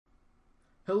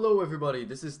Hello everybody,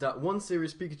 this is that one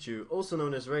serious Pikachu, also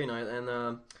known as Raynite,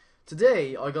 and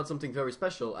today I got something very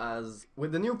special as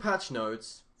with the new patch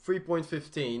notes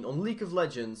 3.15 on League of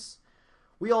Legends,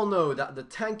 we all know that the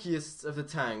tankiest of the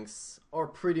tanks are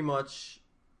pretty much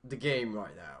the game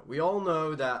right now. We all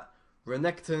know that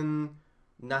Renekton,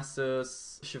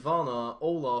 Nasus, Shyvana,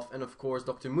 Olaf, and of course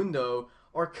Dr. Mundo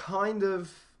are kind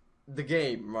of the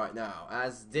game right now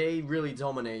as they really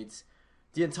dominate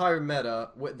the entire meta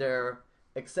with their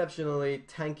exceptionally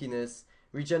tankiness,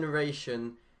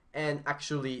 regeneration, and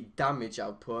actually damage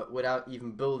output without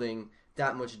even building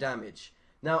that much damage.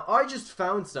 Now, I just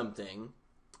found something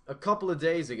a couple of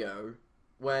days ago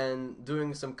when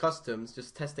doing some customs,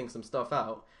 just testing some stuff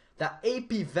out, that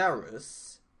AP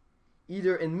Varus,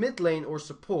 either in mid lane or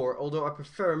support, although I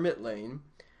prefer mid lane,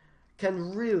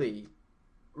 can really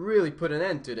put an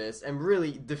end to this and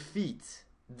really defeat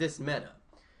this meta.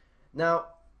 Now,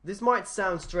 this might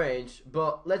sound strange,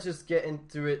 but let's just get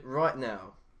into it right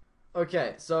now.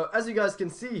 Okay, so as you guys can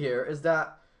see here is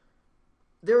that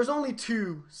there's only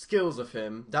two skills of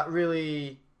him that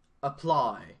really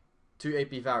apply to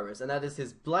AP Varus, and that is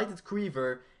his Blighted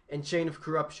Creever and Chain of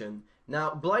Corruption.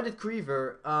 Now, Blighted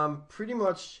Creever pretty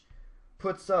much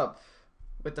puts up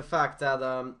with the fact that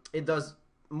it does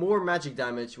more magic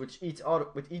damage with each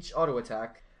auto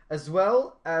attack, as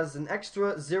well as an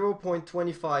extra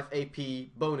 0.25 AP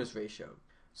bonus ratio.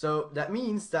 So that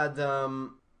means that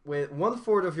with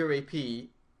 1/4 of your AP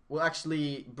will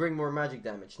actually bring more magic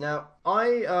damage. Now,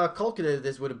 I calculated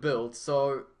this with a build,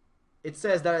 so it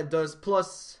says that it does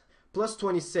plus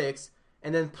 26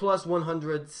 and then plus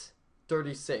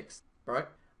 136, right?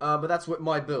 But that's with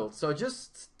my build, so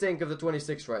just think of the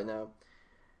 26 right now.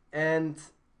 And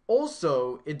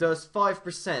also, it does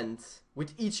 5%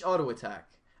 with each auto attack.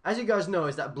 As you guys know,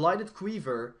 is that Blighted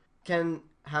Creever can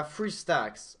have 3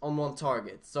 stacks on one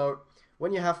target. So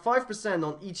when you have 5%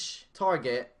 on each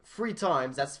target 3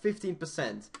 times, that's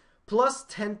 15%. Plus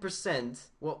 10%,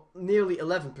 well, nearly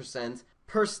 11%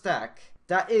 per stack.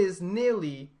 That is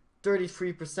nearly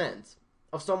 33%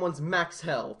 of someone's max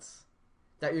health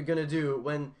that you're gonna do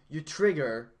when you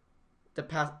trigger the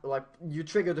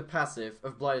passive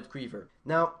of Blighted Creever.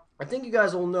 Now, I think you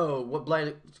guys all know what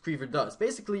Blighted Creever does.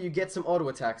 Basically, you get some auto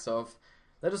attacks of,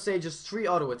 let us say, just 3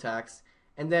 auto attacks,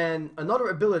 and then another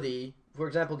ability, for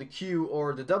example, the Q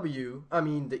or the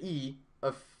the E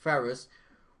of Varus,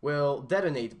 will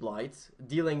detonate Blight,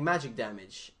 dealing magic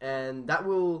damage, and that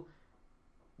will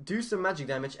do some magic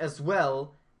damage as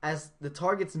well as the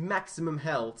target's maximum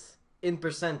health in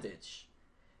percentage.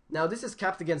 Now, this is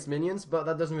capped against minions, but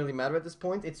that doesn't really matter at this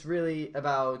point. It's really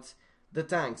about the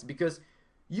tanks, because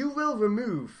you will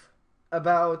remove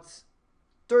about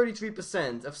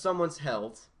 33% of someone's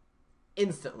health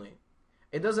instantly.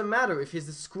 It doesn't matter if he's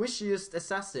the squishiest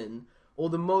assassin or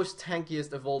the most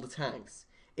tankiest of all the tanks.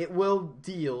 It will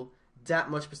deal that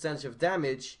much percentage of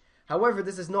damage. However,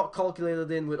 this is not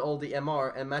calculated in with all the MR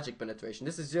and magic penetration.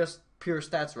 This is just pure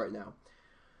stats right now.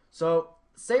 So,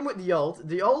 same with the ult.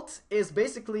 The ult is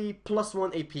basically plus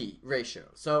 1 AP ratio.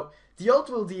 So, the ult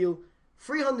will deal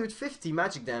 350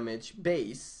 magic damage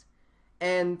base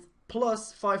and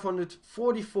plus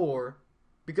 544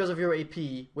 because of your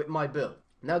AP with my build.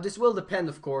 Now, this will depend,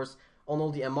 of course, on all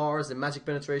the MRs and magic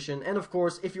penetration, and of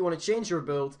course, if you want to change your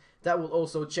build, that will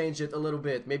also change it a little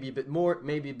bit, maybe a bit more,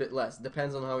 maybe a bit less,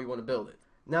 depends on how you want to build it.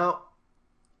 Now,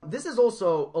 this is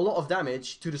also a lot of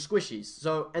damage to the squishies,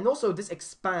 so, and also this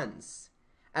expands,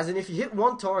 as in if you hit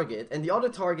one target and the other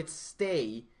targets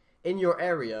stay in your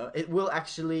area, it will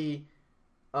actually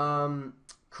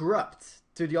corrupt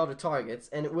to the other targets,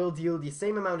 and it will deal the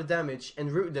same amount of damage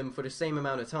and root them for the same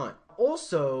amount of time.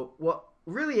 Also, what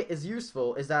really is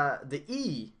useful is that the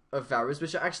E of Varus,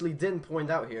 which I actually didn't point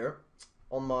out here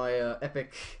on my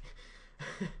epic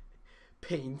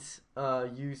paint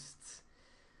used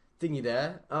thingy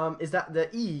there, is that the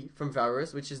E from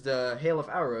Varus, which is the Hail of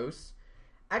Arrows,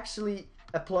 actually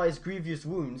applies grievous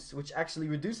wounds, which actually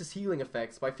reduces healing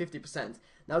effects by 50%.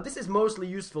 Now, this is mostly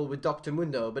useful with Dr.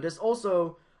 Mundo, but this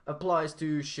also applies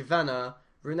to Shyvana,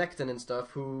 Renekton and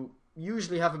stuff, who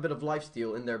usually have a bit of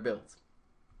lifesteal in their build,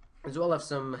 as well as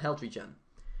some health regen.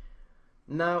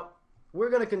 Now, we're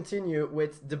gonna continue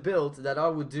with the build that I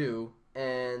would do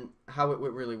and how it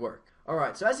would really work.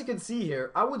 Alright, so as you can see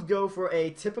here, I would go for a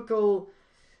typical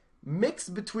mix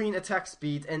between attack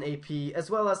speed and AP, as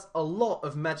well as a lot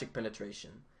of magic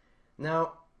penetration.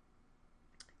 Now,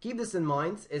 keep this in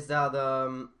mind, is that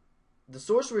the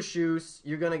Sorcerer's Shoes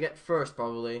you're gonna get first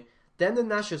probably, then the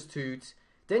Nash's Tooth,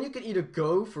 then you can either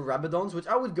go for Rabadons, which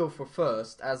I would go for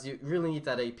first, as you really need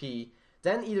that AP,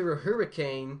 then either a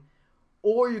Hurricane,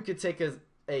 or you could take a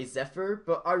a Zephyr,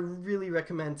 but I really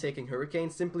recommend taking Hurricane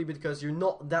simply because you're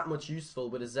not that much useful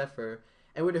with a Zephyr.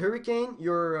 And with a Hurricane,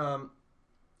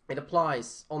 it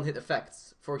applies on hit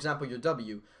effects. For example, your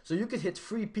W. So you could hit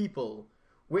 3 people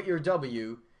with your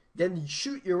W, then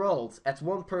shoot your ult at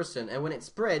one person, and when it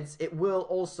spreads, it will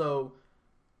also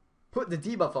put the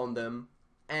debuff on them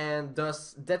and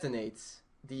thus detonate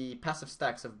the passive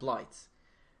stacks of Blight.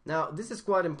 Now, this is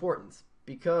quite important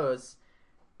because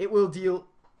it will deal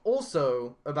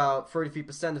also about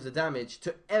 33% of the damage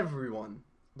to everyone,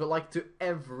 but like to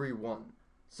everyone.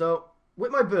 So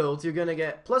with my build, you're gonna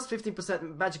get plus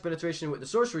 15% magic penetration with the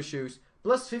sorcery shoes,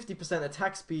 plus 50%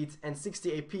 attack speed and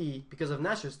 60 AP because of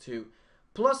Nashor's 2,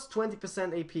 plus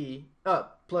 20% AP,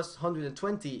 plus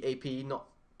 120 AP, not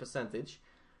percentage,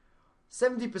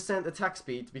 70% attack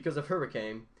speed because of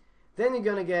Hurricane. Then you're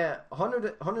gonna get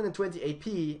 120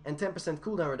 AP and 10%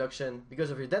 cooldown reduction because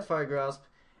of your Deadfire Grasp.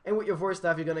 And with your Voice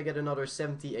Staff, you're gonna get another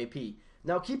 70 AP.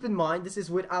 Now keep in mind, this is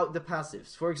without the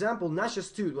passives. For example,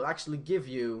 Nashor's 2 will actually give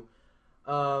you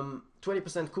 20%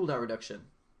 cooldown reduction,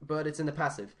 but it's in the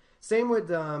passive. Same with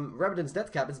Rabadon's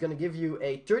Death Cap, it's gonna give you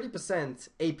a 30%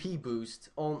 AP boost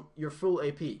on your full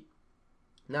AP.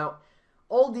 Now,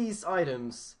 all these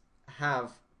items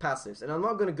have passives, and I'm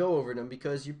not gonna go over them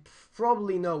because you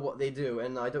probably know what they do,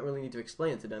 and I don't really need to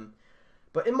explain it to them.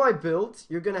 But in my build,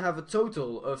 you're going to have a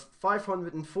total of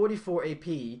 544 AP,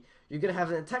 you're going to have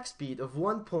an attack speed of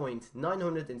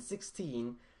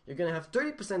 1.916, you're going to have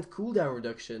 30% cooldown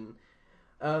reduction.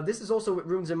 This is also with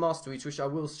runes and masteries, which I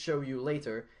will show you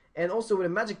later, and also with a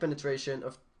magic penetration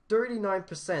of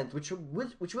 39%, which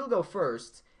will go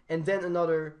first, and then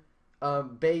another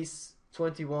base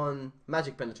 21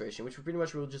 magic penetration, which pretty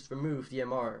much will just remove the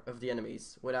MR of the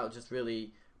enemies without just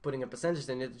really putting a percentage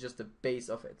in it, just the base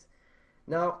of it.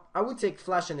 Now, I would take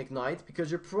Flash and Ignite because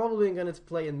you're probably going to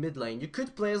play in mid lane. You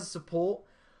could play as a support,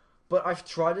 but I've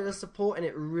tried it as support and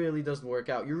it really doesn't work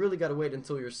out. You really got to wait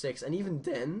until you're 6, and even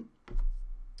then,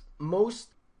 most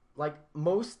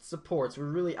supports will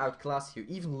really outclass you.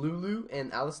 Even Lulu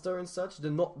and Alistar and such,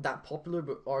 they're not that popular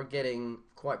but are getting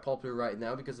quite popular right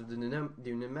now because of the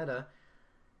new meta.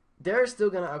 They're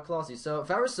still going to outclass you. So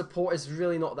Varus support is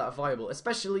really not that viable,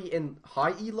 especially in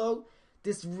high elo.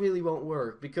 This really won't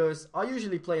work because I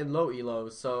usually play in low elo,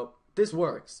 so this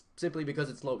works simply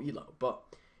because it's low elo. But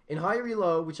in high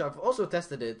elo, which I've also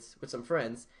tested it with some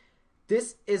friends,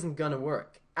 this isn't gonna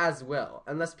work as well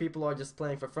unless people are just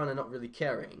playing for fun and not really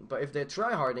caring. But if they're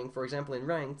tryharding, for example in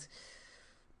ranked,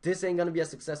 this ain't gonna be as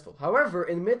successful. However,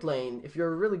 in mid lane, if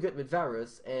you're really good with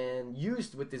Varus and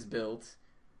used with this build,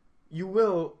 you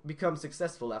will become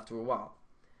successful after a while.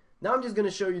 Now I'm just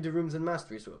gonna show you the runes and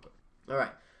masteries real quick.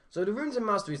 Alright. So the runes and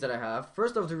masteries that I have,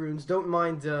 first of the runes, don't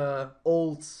mind the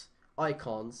old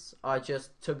icons. I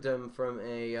just took them from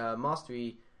a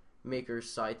mastery maker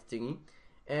site thingy.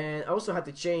 And I also had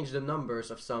to change the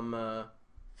numbers of some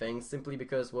things simply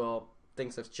because, well,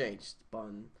 things have changed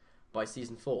by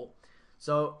season 4.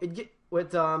 So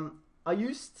I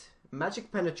used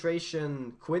magic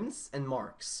penetration quints and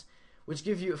marks, which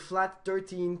give you a flat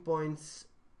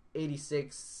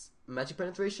 13.86 magic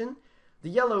penetration. The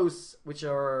yellows, which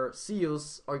are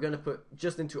seals, are going to put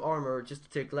just into armor just to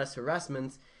take less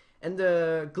harassment. And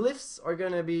the glyphs are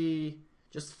going to be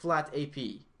just flat AP,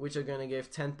 which are going to give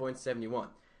 10.71.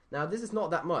 Now, this is not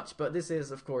that much, but this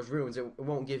is, of course, runes. It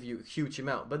won't give you a huge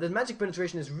amount. But the magic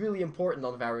penetration is really important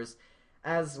on Varus,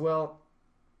 as well.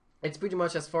 It's pretty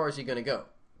much as far as you're going to go.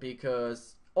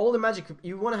 Because all the magic,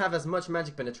 you want to have as much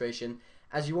magic penetration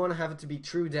as you want to have it to be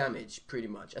true damage, pretty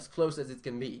much. As close as it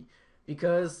can be.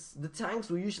 Because the tanks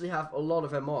will usually have a lot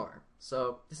of MR,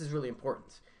 so this is really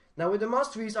important. Now with the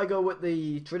masteries, I go with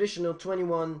the traditional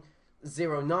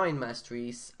 2109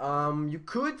 masteries. You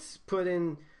could put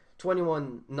in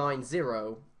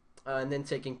 2190 and then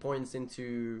taking points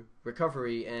into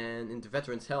recovery and into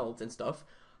veterans health and stuff.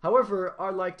 However, I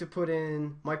like to put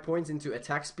in my points into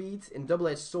attack speed, in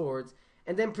double-edged swords,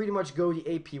 and then pretty much go the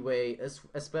AP way as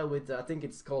well with, I think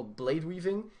it's called blade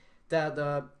weaving. That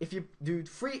if you do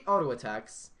 3 auto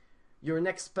attacks, your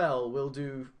next spell will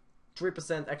do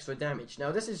 3% extra damage.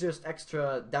 Now this is just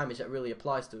extra damage that really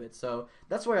applies to it, so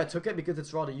that's why I took it, because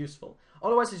it's rather useful.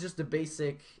 Otherwise it's just the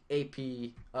basic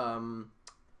AP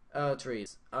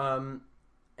trees. And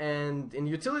in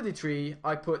utility tree,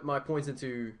 I put my points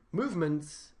into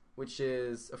movement, which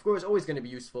is of course always going to be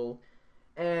useful,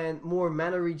 and more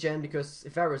mana regen because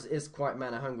Varus is quite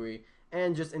mana hungry.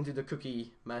 And just into the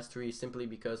cookie mastery simply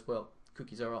because, well,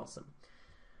 cookies are awesome.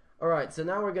 Alright, so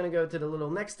now we're going to go to the little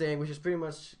next thing, which is pretty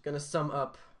much going to sum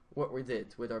up what we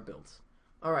did with our build.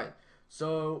 Alright,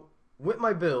 so with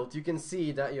my build, you can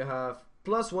see that you have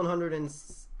plus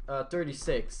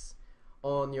 136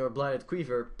 on your Blighted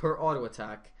Quiver per auto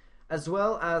attack, as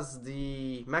well as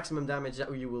the maximum damage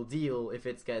that you will deal if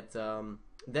it gets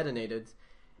detonated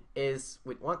is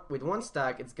with one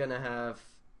stack it's gonna have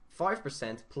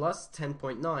 5% plus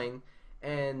 10.9,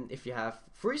 and if you have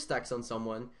 3 stacks on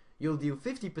someone, you'll deal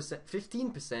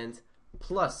 15%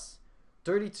 plus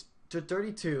 30 to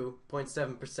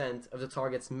 32.7% of the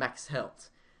target's max health.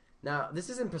 Now this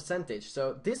is in percentage,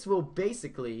 so this will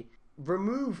basically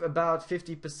remove about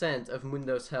 50% of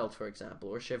Mundo's health, for example,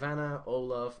 or Shyvana,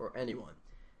 Olaf, or anyone.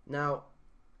 Now,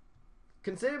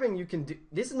 considering you can do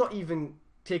this, is not even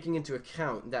taking into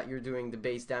account that you're doing the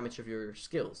base damage of your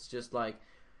skills. Just like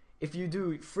if you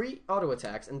do 3 auto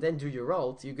attacks and then do your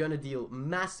ult, you're gonna deal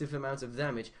massive amounts of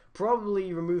damage,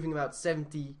 probably removing about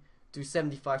 70 to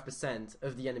 75%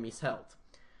 of the enemy's health.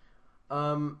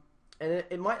 And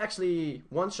it might actually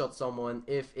one-shot someone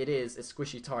if it is a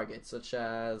squishy target, such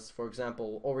as, for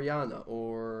example, Orianna,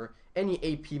 or any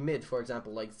AP mid, for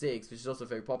example, like Ziggs, which is also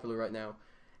very popular right now.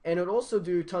 And it would also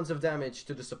do tons of damage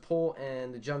to the support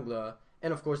and the jungler,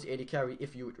 and of course the AD carry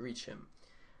if you would reach him.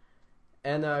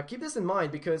 And keep this in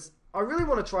mind, because I really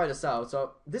want to try this out.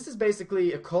 So this is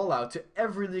basically a call out to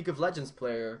every League of Legends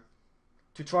player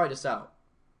to try this out.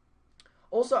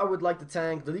 Also, I would like to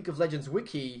thank the League of Legends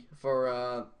wiki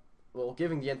for well,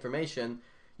 giving the information.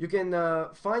 You can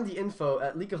find the info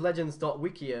at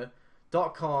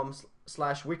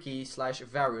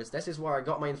leagueoflegends.wikia.com/wiki/Varus. This is where I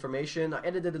got my information. I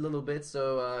edited a little bit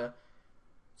so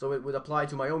so it would apply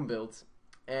to my own build,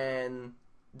 and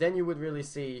then you would really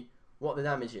see what the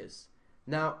damage is.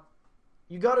 Now,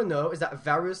 you gotta know is that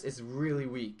Varus is really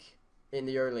weak in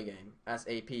the early game as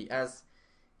AP, as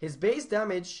his base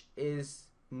damage is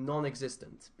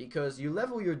non-existent, because you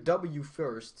level your W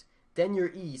first, then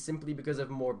your E, simply because of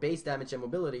more base damage and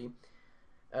mobility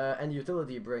and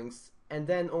utility it brings, and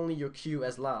then only your Q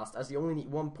as last, as you only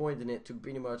need 1 point in it to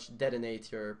pretty much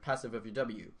detonate your passive of your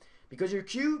W. Because your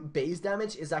Q base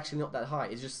damage is actually not that high,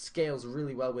 it just scales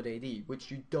really well with AD,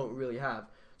 which you don't really have.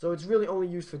 So it's really only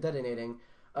used for detonating,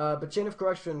 but Chain of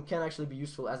Correction can actually be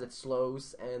useful as it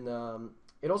slows, and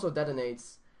it also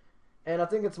detonates, and I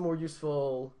think it's more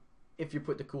useful if you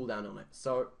put the cooldown on it.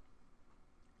 So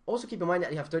also keep in mind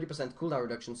that you have 30% cooldown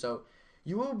reduction, so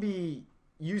you will be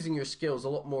using your skills a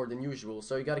lot more than usual,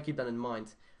 so you gotta keep that in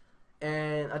mind.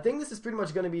 And I think this is pretty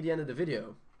much gonna be the end of the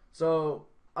video. So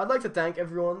I'd like to thank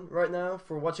everyone right now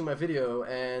for watching my video,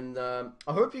 and I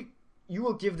hope you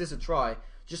will give this a try.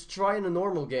 Just try in a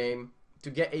normal game to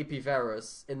get AP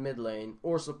Varus in mid lane,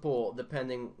 or support,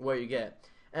 depending where you get.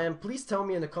 And please tell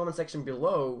me in the comment section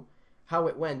below how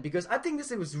it went, because I think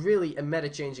this was really a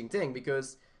meta-changing thing,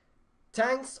 because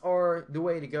tanks are the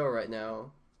way to go right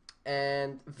now,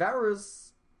 and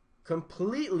Varus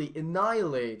completely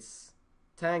annihilates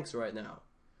tanks right now.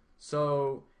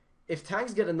 So if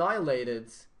tanks get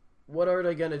annihilated, what are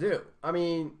they gonna do? I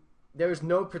mean, there's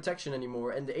no protection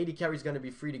anymore, and the AD carry is gonna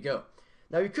be free to go.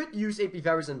 Now you could use AP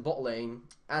Varus in bot lane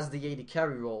as the AD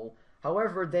carry role.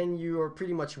 However, then you are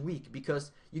pretty much weak,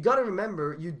 because you gotta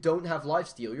remember you don't have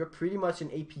lifesteal. You're pretty much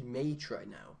an AP mage right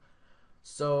now.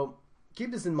 So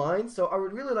keep this in mind. So I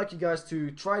would really like you guys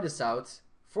to try this out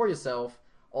for yourself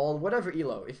on whatever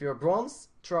elo. If you're bronze,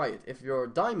 try it. If you're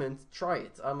diamond, try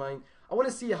it. I mean, I want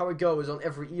to see how it goes on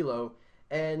every elo,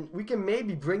 and we can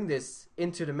maybe bring this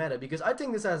into the meta, because I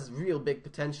think this has real big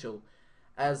potential.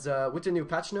 As with the new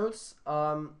patch notes,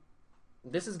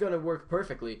 this is gonna work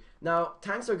perfectly. Now,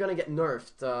 tanks are gonna get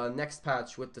nerfed next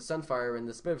patch with the Sunfire and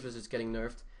the Spirit Wizards getting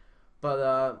nerfed,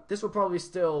 but this will probably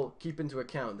still keep into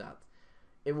account that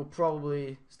it will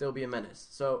probably still be a menace.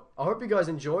 So I hope you guys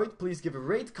enjoyed. Please give a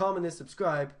rate, comment, and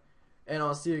subscribe, and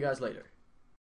I'll see you guys later.